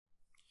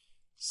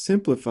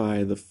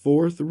Simplify the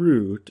fourth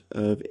root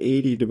of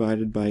 80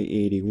 divided by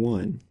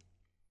 81.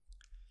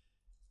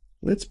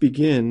 Let's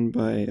begin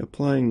by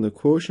applying the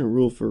quotient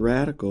rule for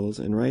radicals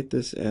and write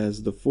this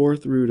as the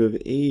fourth root of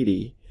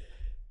 80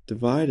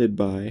 divided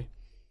by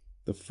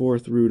the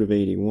fourth root of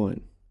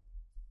 81.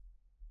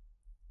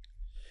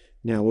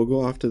 Now we'll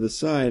go off to the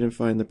side and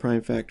find the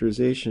prime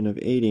factorization of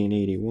 80 and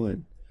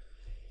 81.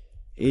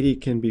 80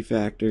 can be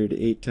factored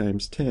 8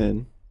 times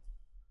 10.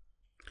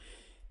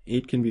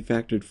 8 can be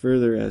factored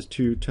further as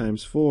 2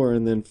 times 4,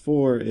 and then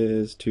 4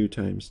 is 2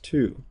 times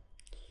 2.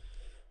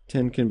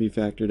 10 can be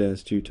factored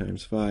as 2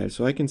 times 5.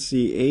 So I can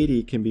see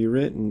 80 can be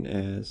written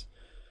as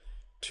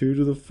 2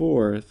 to the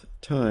 4th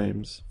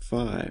times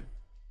 5.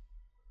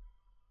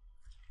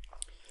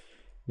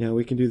 Now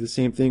we can do the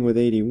same thing with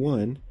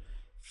 81,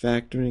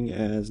 factoring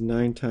as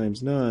 9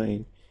 times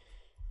 9.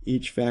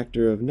 Each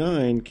factor of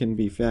 9 can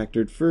be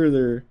factored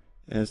further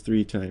as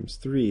 3 times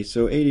 3.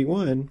 So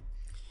 81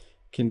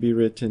 can be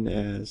written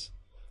as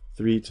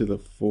 3 to the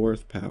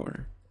 4th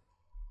power.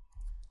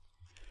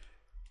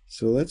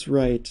 So let's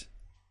write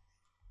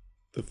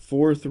the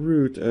fourth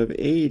root of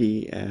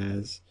 80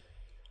 as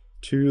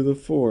 2 to the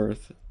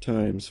 4th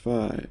times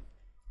 5.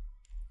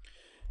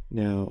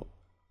 Now,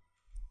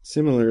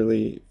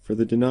 similarly, for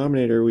the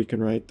denominator, we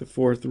can write the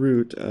fourth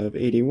root of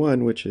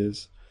 81, which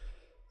is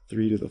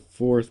 3 to the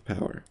 4th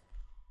power.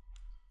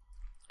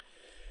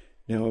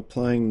 Now,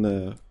 applying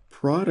the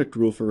product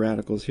rule for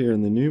radicals here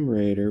in the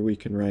numerator, we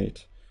can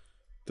write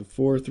the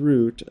fourth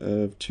root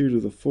of 2 to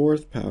the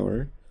 4th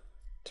power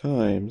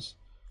times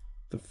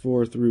the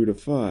fourth root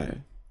of 5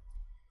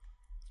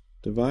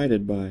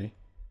 divided by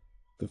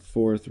the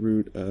fourth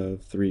root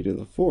of 3 to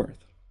the 4th.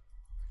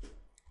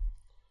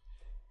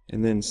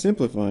 And then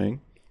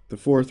simplifying, the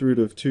fourth root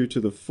of 2 to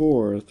the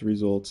 4th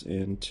results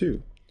in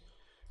 2.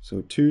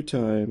 So 2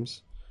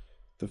 times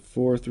the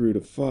fourth root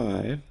of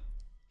 5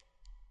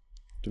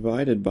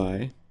 divided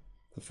by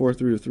the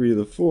fourth root of 3 to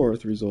the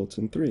 4th results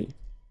in 3.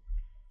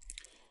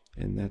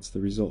 And that's the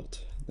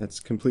result. That's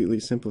completely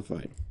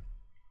simplified.